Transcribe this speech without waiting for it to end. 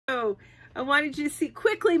So I wanted you to see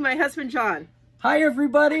quickly my husband, John. Hi,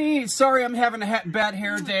 everybody. Sorry I'm having a bad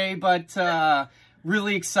hair day, but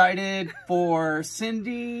really excited for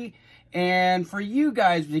Cindy and for you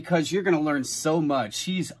guys because you're going to learn so much.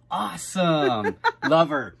 She's awesome. Love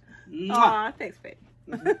her. Aw, thanks, babe.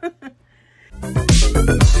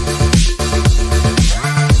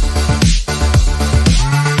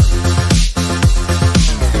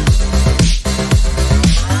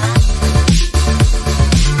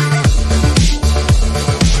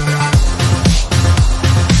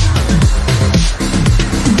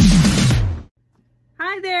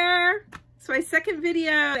 Hi there. It's my second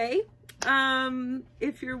video.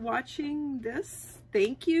 If you're watching this,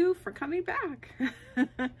 thank you for coming back.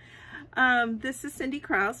 This is Cindy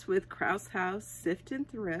Krause with Krause House Sift and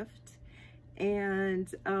Thrift, and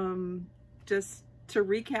just to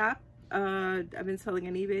recap, I've been selling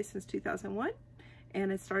on eBay since 2001,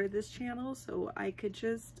 and I started this channel so I could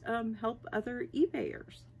just help other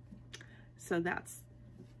eBayers. So that's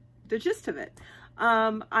the gist of it.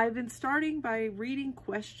 I've been starting by reading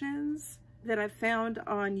questions that I found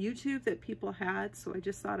on YouTube that people had, so I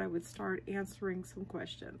just thought I would start answering some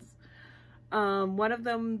questions. One of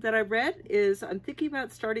them that I read is, I'm thinking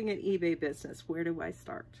about starting an eBay business. Where do I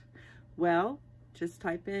start? Well, just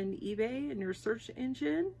type in eBay in your search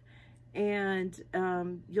engine, and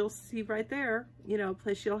you'll see right there, you know, a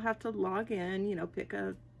place you'll have to log in, you know, pick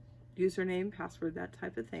a username, password, that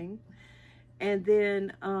type of thing. And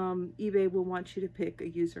then eBay will want you to pick a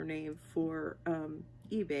username for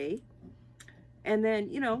eBay. And then,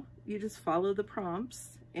 you know, you just follow the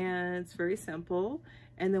prompts, and it's very simple.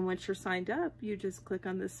 And then once you're signed up, you just click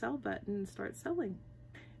on the sell button and start selling.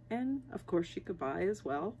 And of course you could buy as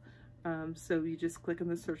well. So you just click on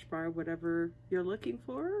the search bar, whatever you're looking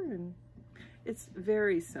for, and it's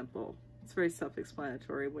very simple. It's very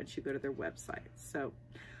self-explanatory once you go to their website. So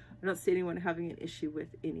I don't see anyone having an issue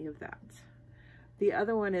with any of that. The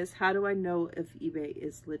other one is, how do I know if eBay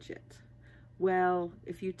is legit? Well,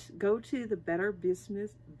 if you go to the Better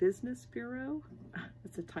Business Bureau,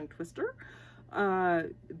 it's a tongue twister.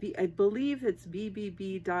 I believe it's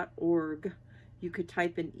bbb.org. You could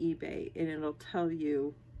type in eBay and it'll tell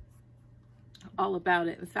you all about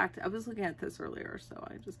it. In fact, I was looking at this earlier, so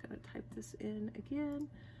I'm just going to type this in again.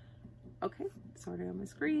 Okay, it's already on my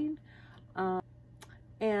screen.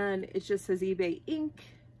 And it just says eBay Inc.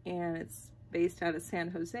 and it's based out of San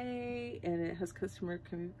Jose, and it has customer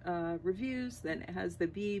reviews. Then it has the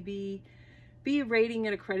B rating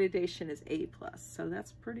and accreditation is A+, so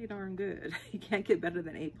that's pretty darn good. You can't get better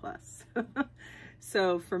than A+.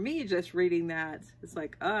 So for me, just reading that, it's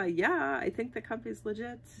like, yeah, I think the company's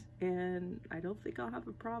legit, and I don't think I'll have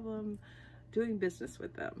a problem doing business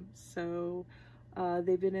with them. So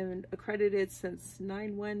they've been accredited since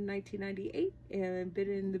 9/1/1998 and been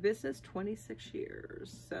in the business 26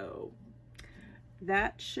 years. So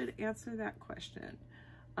that should answer that question.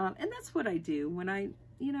 And that's what I do when I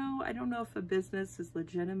don't know if a business is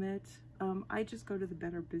legitimate. I just go to the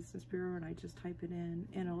Better Business Bureau and I just type it in,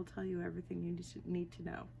 and it'll tell you everything you need to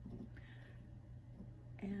know.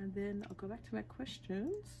 And then I'll go back to my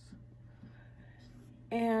questions.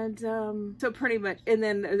 And so pretty much, and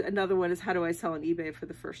then another one is, how do I sell on eBay for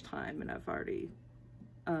the first time? And I've already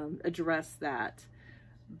addressed that.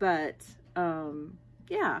 But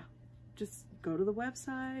yeah, just go to the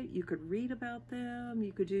website. You could read about them.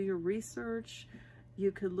 You could do your research.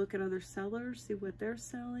 You could look at other sellers, see what they're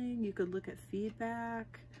selling. You could look at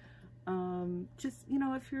feedback. Just, you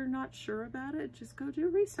know, if you're not sure about it, just go do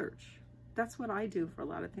research. That's what I do for a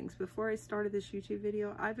lot of things. Before I started this YouTube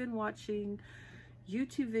video, I've been watching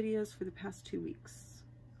YouTube videos for the past 2 weeks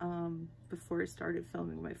before I started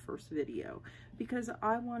filming my first video, because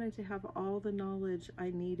I wanted to have all the knowledge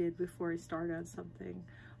I needed before I started on something.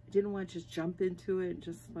 I didn't want to just jump into it and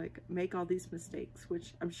just like make all these mistakes,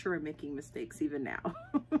 which I'm sure I'm making mistakes even now.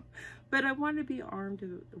 But I want to be armed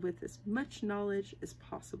with as much knowledge as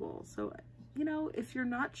possible. So, you know, if you're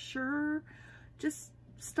not sure, just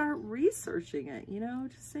start researching it, you know,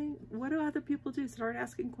 just saying, what do other people do? Start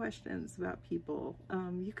asking questions about people.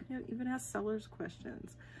 You can even ask sellers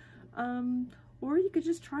questions. Or you could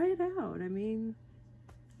just try it out. I mean,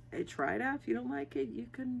 try it out. If you don't like it, you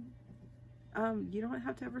can, you don't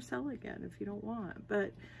have to ever sell again if you don't want.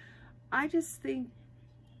 But I just think,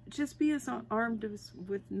 just be as armed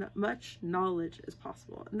with much knowledge as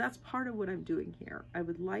possible. And that's part of what I'm doing here. I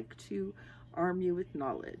would like to arm you with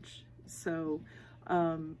knowledge. So,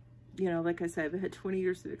 you know, like I said, I've had 20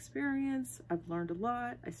 years of experience. I've learned a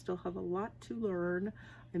lot. I still have a lot to learn.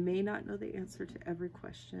 I may not know the answer to every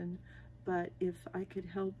question, but if I could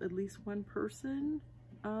help at least one person,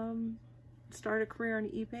 start a career on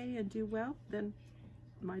eBay and do well, then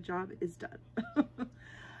my job is done.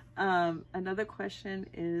 Another question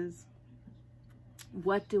is,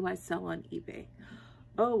 what do I sell on eBay?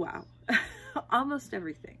 Oh, wow. Almost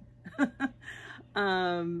everything.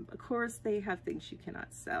 Of course, they have things you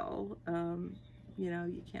cannot sell. You know,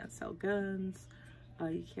 you can't sell guns.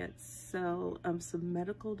 You can't sell some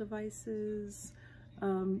medical devices.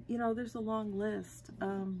 You know, there's a long list.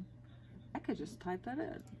 I could just type that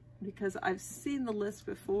in because I've seen the list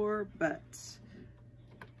before, but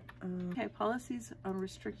okay, policies on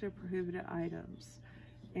restricted prohibited items.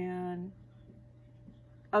 And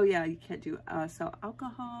oh yeah, you can't do sell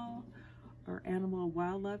alcohol or animal and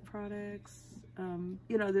wildlife products.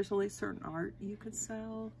 You know, there's only certain art you could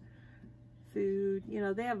sell. Food, you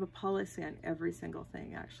know, they have a policy on every single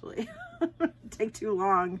thing, actually. Take too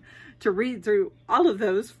long to read through all of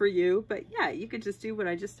those for you, but yeah, you could just do what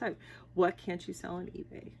I just typed. What can't you sell on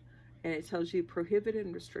eBay? And it tells you prohibited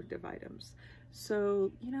and restrictive items.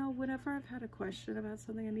 So, you know, whenever I've had a question about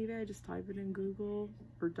something on eBay, I just type it in Google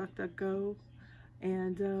or DuckDuckGo,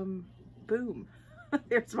 and boom,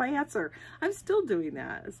 there's my answer. I'm still doing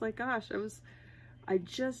that. It's like, gosh, I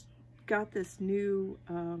just got this new,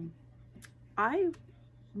 my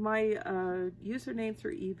username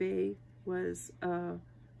through eBay was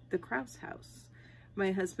the Kraus House.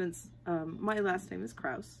 My husband's, my last name is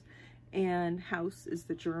Kraus, and House is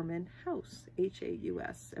the German House,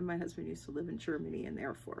 H-A-U-S, and my husband used to live in Germany in the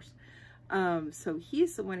Air Force. So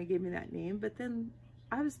he's the one who gave me that name, but then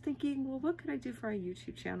I was thinking, well, what could I do for our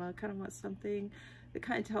YouTube channel? I kind of want something that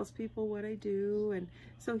kind of tells people what I do. And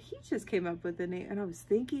so he just came up with the name, and I was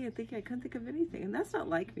thinking, I couldn't think of anything. And that's not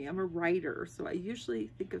like me. I'm a writer, so I usually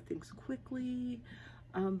think of things quickly,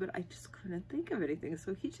 but I just couldn't think of anything.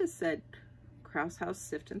 So he just said, Kraus House,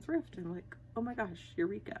 Sift and Thrift. And I'm like, oh my gosh,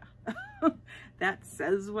 Eureka. That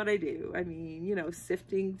says what I do. I mean, you know,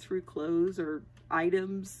 sifting through clothes or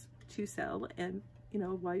items to sell, and, you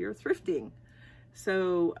know, while you're thrifting.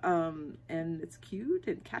 So, and it's cute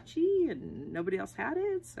and catchy, and nobody else had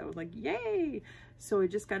it. So I was like, yay. So I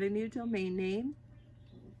just got a new domain name,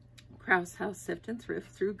 Kraus House Sift and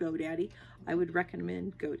Thrift, through GoDaddy. I would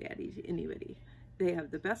recommend GoDaddy to anybody. They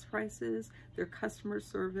have the best prices. Their customer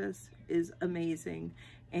service is amazing.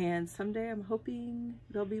 And someday I'm hoping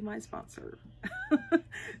they'll be my sponsor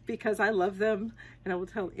because I love them and I will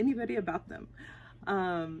tell anybody about them.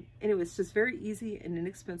 And it was just very easy and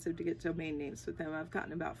inexpensive to get domain names with them. I've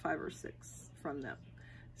gotten about 5 or 6 from them.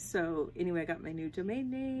 So anyway, I got my new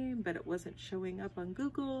domain name, but it wasn't showing up on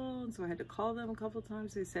Google. And so I had to call them a couple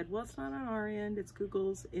times. They said, well, it's not on our end, it's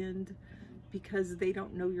Google's end, because they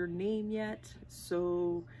don't know your name yet.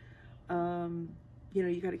 So, you know,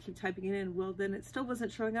 you got to keep typing it in. Well, then it still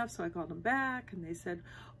wasn't showing up. So I called them back and they said,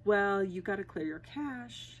 well, you got to clear your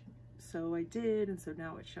cache. So I did. And so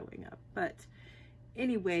now it's showing up. But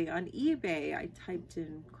anyway, on eBay, I typed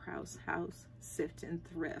in Kraus House, Sift and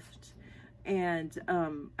Thrift. And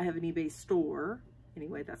I have an eBay store.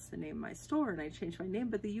 Anyway, that's the name of my store. And I changed my name,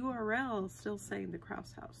 but the URL is still saying the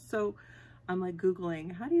Kraus House. So I'm like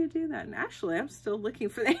Googling, how do you do that? And actually, I'm still looking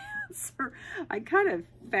for the answer. I kind of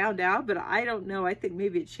found out, but I don't know. I think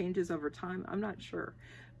maybe it changes over time. I'm not sure.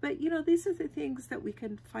 But, you know, these are the things that we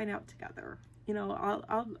can find out together. You know,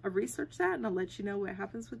 I'll research that and I'll let you know what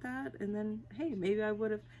happens with that. And then, hey, maybe I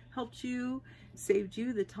would have helped you, saved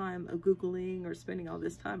you the time of Googling or spending all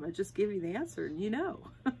this time. I just give you the answer and you know.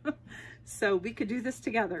 So we could do this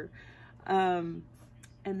together. And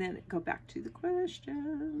then go back to the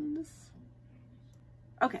questions.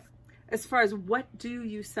 Okay, as far as what do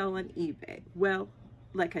you sell on eBay? Well,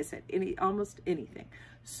 like I said, almost anything.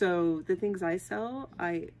 So the things I sell,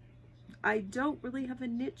 I don't really have a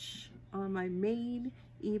niche on my main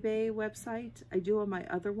eBay website. I do on my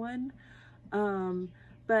other one.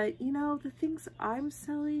 But you know, the things I'm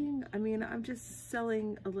selling, I mean, I'm just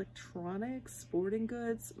selling electronics, sporting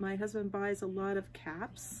goods. My husband buys a lot of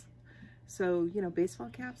caps. So, you know, baseball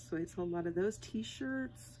caps. So I sell a lot of those,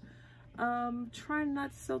 t-shirts. Trying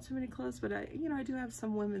not to sell too many clothes, but I do have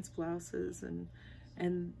some women's blouses and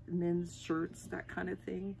men's shirts, that kind of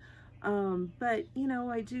thing. But you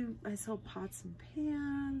know, I sell pots and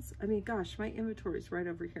pans. I mean, gosh, my inventory is right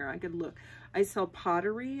over here. I could look. I sell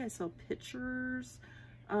pottery. I sell pictures,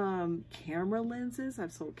 camera lenses.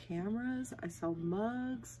 I've sold cameras. I sell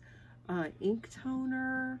mugs, ink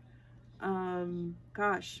toner,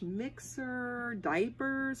 gosh, mixer,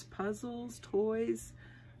 diapers, puzzles, toys,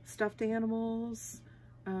 stuffed animals.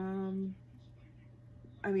 I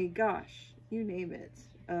mean, gosh, you name it.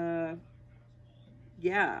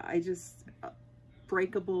 Yeah, I just,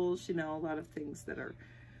 breakables, you know, a lot of things that are,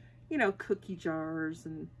 you know, cookie jars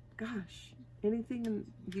and gosh, anything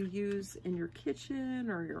you use in your kitchen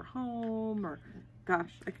or your home, or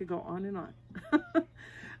gosh, I could go on and on.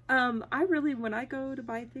 I really, when I go to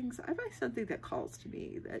buy things, I buy something that calls to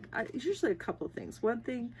me. It's usually a couple of things. One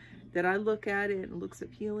thing that I look at it and looks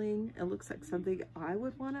appealing and looks like something I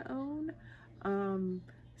would want to own.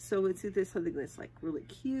 So it's either something that's like really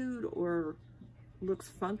cute or looks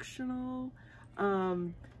functional.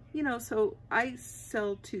 You know, so I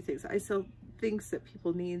sell two things. I sell things that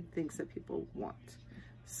people need, things that people want.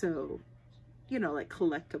 So, you know, like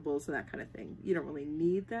collectibles and that kind of thing. You don't really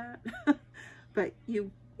need that, but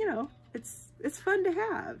you know, it's fun to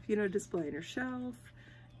have, you know, display on your shelf,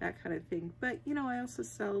 that kind of thing. But, you know, I also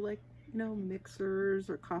sell like, you know, mixers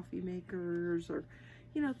or coffee makers or,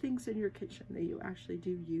 you know, things in your kitchen that you actually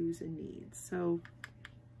do use and need. So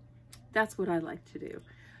that's what I like to do.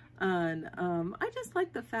 And I just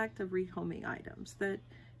like the fact of rehoming items that,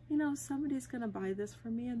 you know, somebody's going to buy this for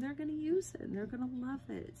me and they're going to use it and they're going to love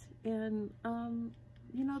it. And,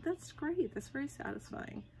 you know, that's great. That's very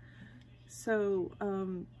satisfying. So,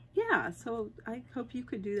 yeah, so I hope you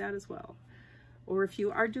could do that as well. Or if you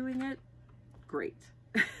are doing it, great.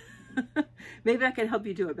 Maybe I can help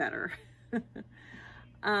you do it better.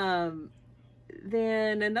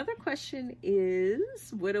 Then another question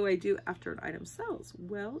is, what do I do after an item sells?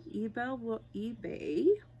 Well, eBay,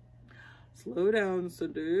 slow down,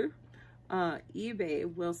 Cindy.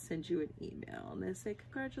 eBay will send you an email and they say,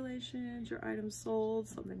 congratulations, your item sold,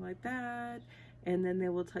 something like that. And then they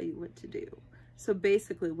will tell you what to do. So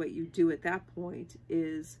basically what you do at that point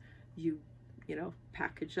is you know,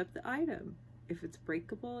 package up the item. If it's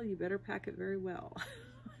breakable, you better pack it very well.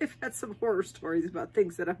 I've had some horror stories about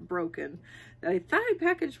things that I've broken that I thought I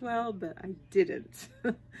packaged well, but I didn't.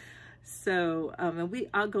 So, and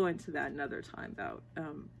I'll go into that another time about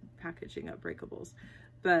packaging up breakables.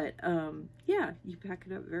 But yeah, you pack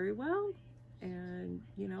it up very well and,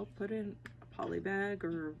 you know, put in a poly bag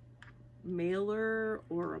or mailer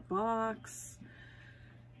or a box.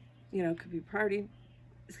 You know, it could be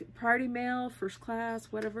priority mail, first class,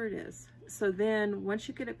 whatever it is. So then once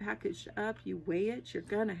you get it packaged up, you weigh it, you're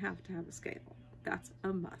gonna have to have a scale. That's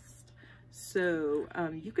a must. So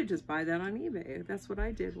you could just buy that on eBay. That's what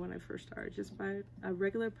I did when I first started, just buy a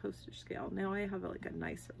regular postage scale. Now I have like a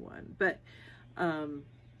nicer one, but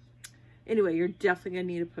anyway, you're definitely gonna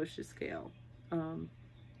need a postage scale.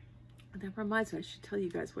 That reminds me, I should tell you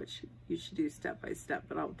guys what you should do step by step,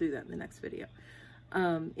 but I'll do that in the next video.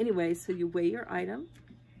 Anyway, so you weigh your item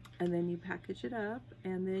and then you package it up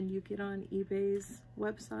and then you get on eBay's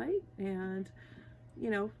website and,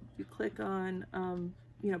 you know, you click on,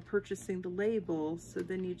 you know, purchasing the label. So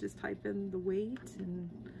then you just type in the weight and,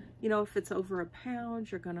 you know, if it's over a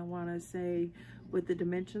pound, you're going to want to say what the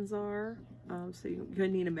dimensions are. So you're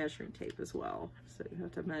going to need a measuring tape as well. So you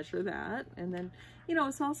have to measure that. And then, you know,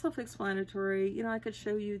 it's all self-explanatory. You know, I could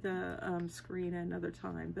show you the screen another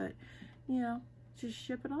time, but, you know, just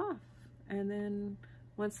ship it off. And then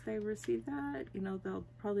once they receive that, you know, they'll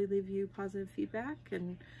probably leave you positive feedback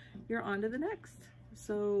and you're on to the next.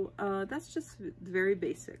 So that's just very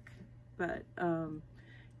basic. But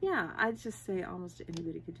yeah, I'd just say almost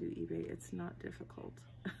anybody could do eBay. It's not difficult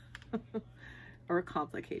or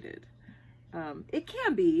complicated. It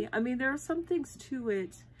can be. I mean, there are some things to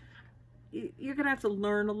it. You're going to have to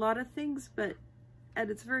learn a lot of things, but at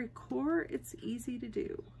its very core, it's easy to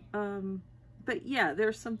do. But yeah, there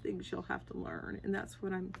are some things you'll have to learn, and that's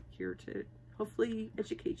what I'm here to hopefully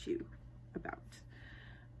educate you about.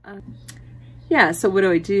 Yeah, so what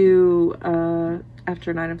do I do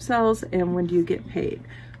after an item sells, and when do you get paid?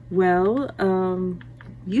 Well,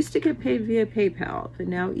 used to get paid via PayPal, but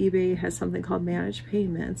now eBay has something called managed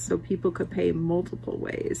payments, so people could pay multiple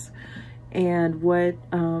ways. And what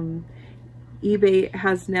eBay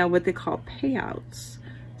has now what they call payouts.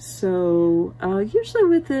 So usually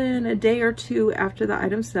within a day or two after the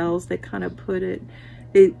item sells, they kind of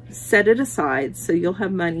they set it aside, so you'll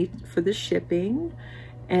have money for the shipping.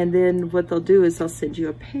 And then what they'll do is they'll send you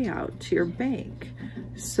a payout to your bank.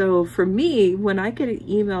 So for me, when I get an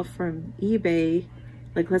email from eBay,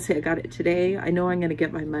 like let's say I got it today, I know I'm going to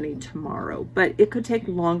get my money tomorrow, but it could take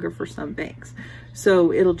longer for some banks.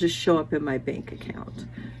 So it'll just show up in my bank account.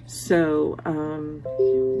 So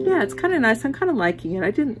yeah, it's kind of nice. I'm kind of liking it.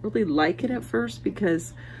 I didn't really like it at first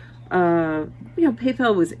because, you know,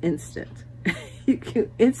 PayPal was instant.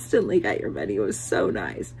 You instantly got your money. It was so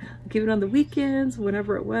nice. Give it on the weekends,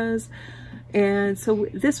 whenever it was. And so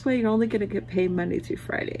this way you're only going to get paid Monday through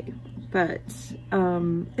Friday. But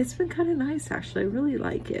it's been kind of nice, actually. I really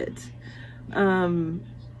like it.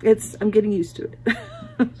 I'm getting used to it.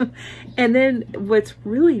 And then what's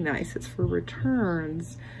really nice is for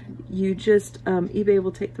returns, you just, eBay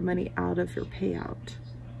will take the money out of your payout.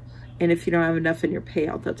 And if you don't have enough in your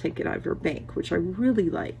payout, they'll take it out of your bank, which I really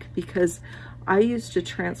like, because I used to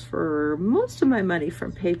transfer most of my money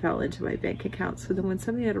from PayPal into my bank account. So then when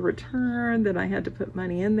somebody had a return, then I had to put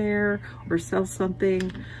money in there or sell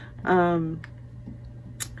something. You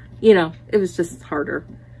know, it was just harder.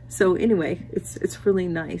 So anyway, it's really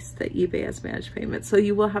nice that eBay has managed payments. So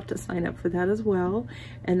you will have to sign up for that as well.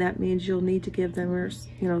 And that means you'll need to give them your,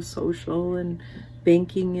 you know, social and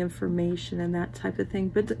banking information and that type of thing.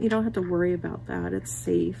 But you don't have to worry about that. It's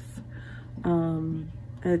safe.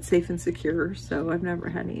 It's safe and secure. So I've never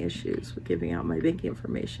had any issues with giving out my banking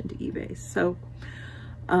information to eBay. So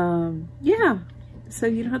yeah, so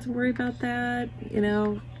you don't have to worry about that. You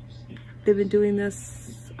know, they've been doing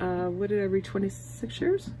this, what did I read, 26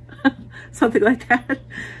 years? Something like that.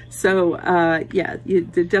 So yeah,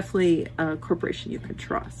 they're definitely a corporation you can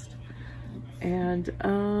trust. And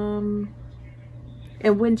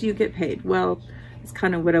when do you get paid? Well, it's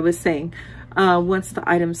kind of what I was saying. Once the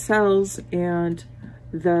item sells and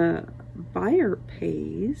the buyer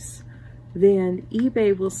pays, then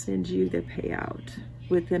eBay will send you the payout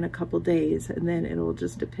within a couple days, and then it'll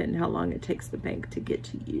just depend how long it takes the bank to get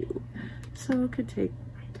to you. So it could take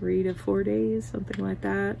 3 to 4 days, something like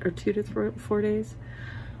that, or 2 to 4 days.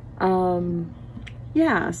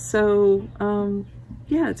 Yeah, so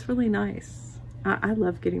yeah, it's really nice. I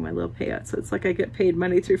love getting my little payout. So it's like I get paid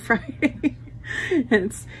Monday through Friday. And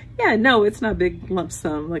it's, yeah, no, it's not a big lump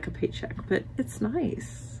sum like a paycheck, but it's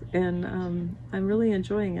nice. And I'm really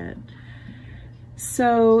enjoying it.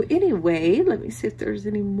 So anyway, let me see if there's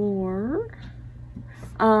any more.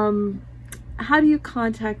 How do you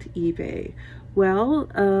contact eBay?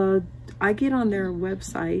 Well, I get on their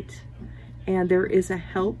website and there is a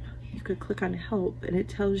help. You could click on help and it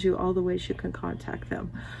tells you all the ways you can contact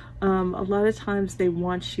them. A lot of times they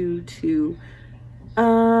want you to,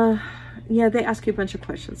 yeah, they ask you a bunch of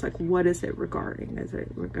questions like, what is it regarding? Is it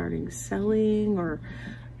regarding selling or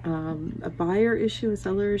a buyer issue, a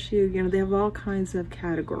seller issue? You know, they have all kinds of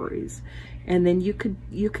categories. And then you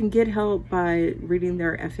can get help by reading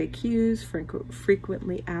their FAQs,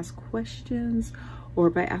 frequently asked questions,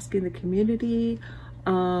 or by asking the community.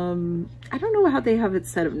 I don't know how they have it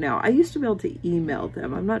set up now. I used to be able to email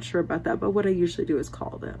them. I'm not sure about that, but what I usually do is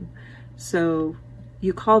call them. So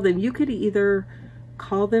you call them. You could either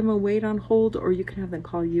call them and wait on hold, or you can have them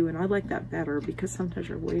call you. And I like that better because sometimes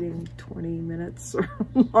you're waiting 20 minutes or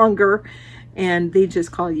longer and they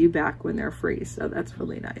just call you back when they're free. So that's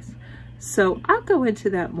really nice. So I'll go into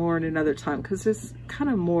that more in another time because there's kind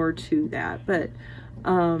of more to that. But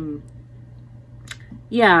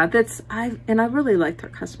yeah, I really like their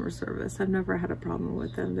customer service. I've never had a problem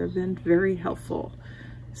with them. They've been very helpful.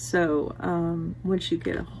 So once you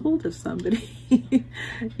get a hold of somebody,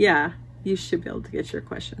 yeah, you should be able to get your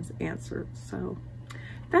questions answered. So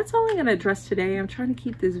that's all I'm going to address today. I'm trying to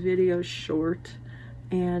keep this video short,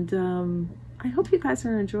 and I hope you guys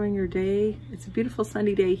are enjoying your day. It's a beautiful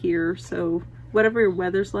sunny day here, so whatever your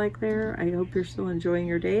weather's like there, I hope you're still enjoying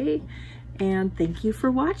your day. And thank you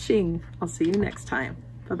for watching. I'll see you next time.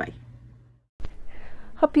 Bye-bye.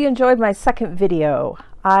 Hope you enjoyed my second video.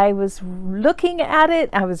 I was looking at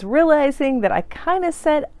it, I was realizing that I kind of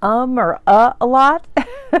said or a lot.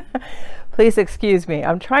 Please excuse me,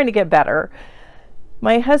 I'm trying to get better.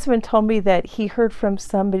 My husband told me that he heard from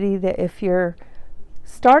somebody that if you're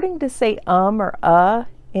starting to say or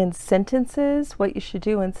in sentences, what you should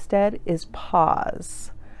do instead is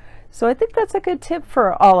pause. So I think that's a good tip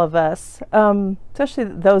for all of us, especially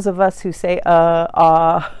those of us who say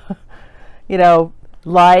you know,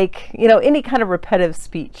 like, you know, any kind of repetitive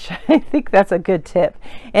speech. I think that's a good tip.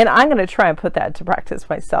 And I'm going to try and put that into practice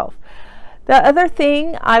myself. The other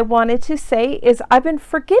thing I wanted to say is I've been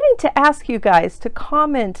forgetting to ask you guys to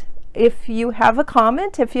comment. If you have a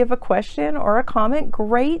comment, if you have a question or a comment,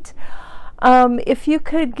 great. If you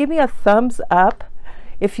could give me a thumbs up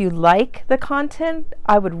if you like the content,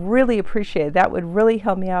 I would really appreciate it. That would really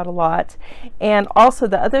help me out a lot. And also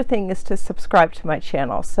the other thing is to subscribe to my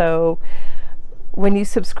channel. So when you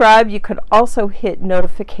subscribe, you could also hit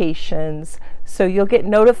notifications so you'll get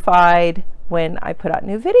notified when I put out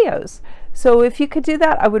new videos. So if you could do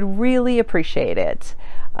that, I would really appreciate it.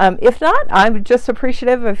 If not, I'm just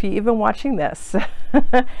appreciative of you even watching this.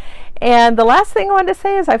 And the last thing I wanted to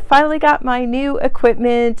say is I finally got my new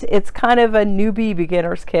equipment. It's kind of a newbie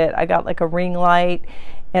beginner's kit. I got like a ring light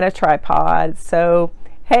and a tripod. So,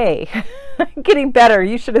 hey, getting better.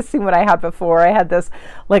 You should have seen what I had before. I had this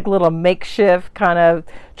like little makeshift kind of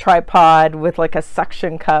tripod with like a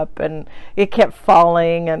suction cup, and it kept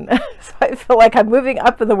falling, and so I feel like I'm moving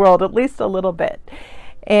up in the world at least a little bit.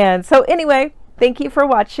 And so anyway, thank you for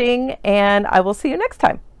watching, and I will see you next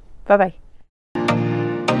time. Bye-bye.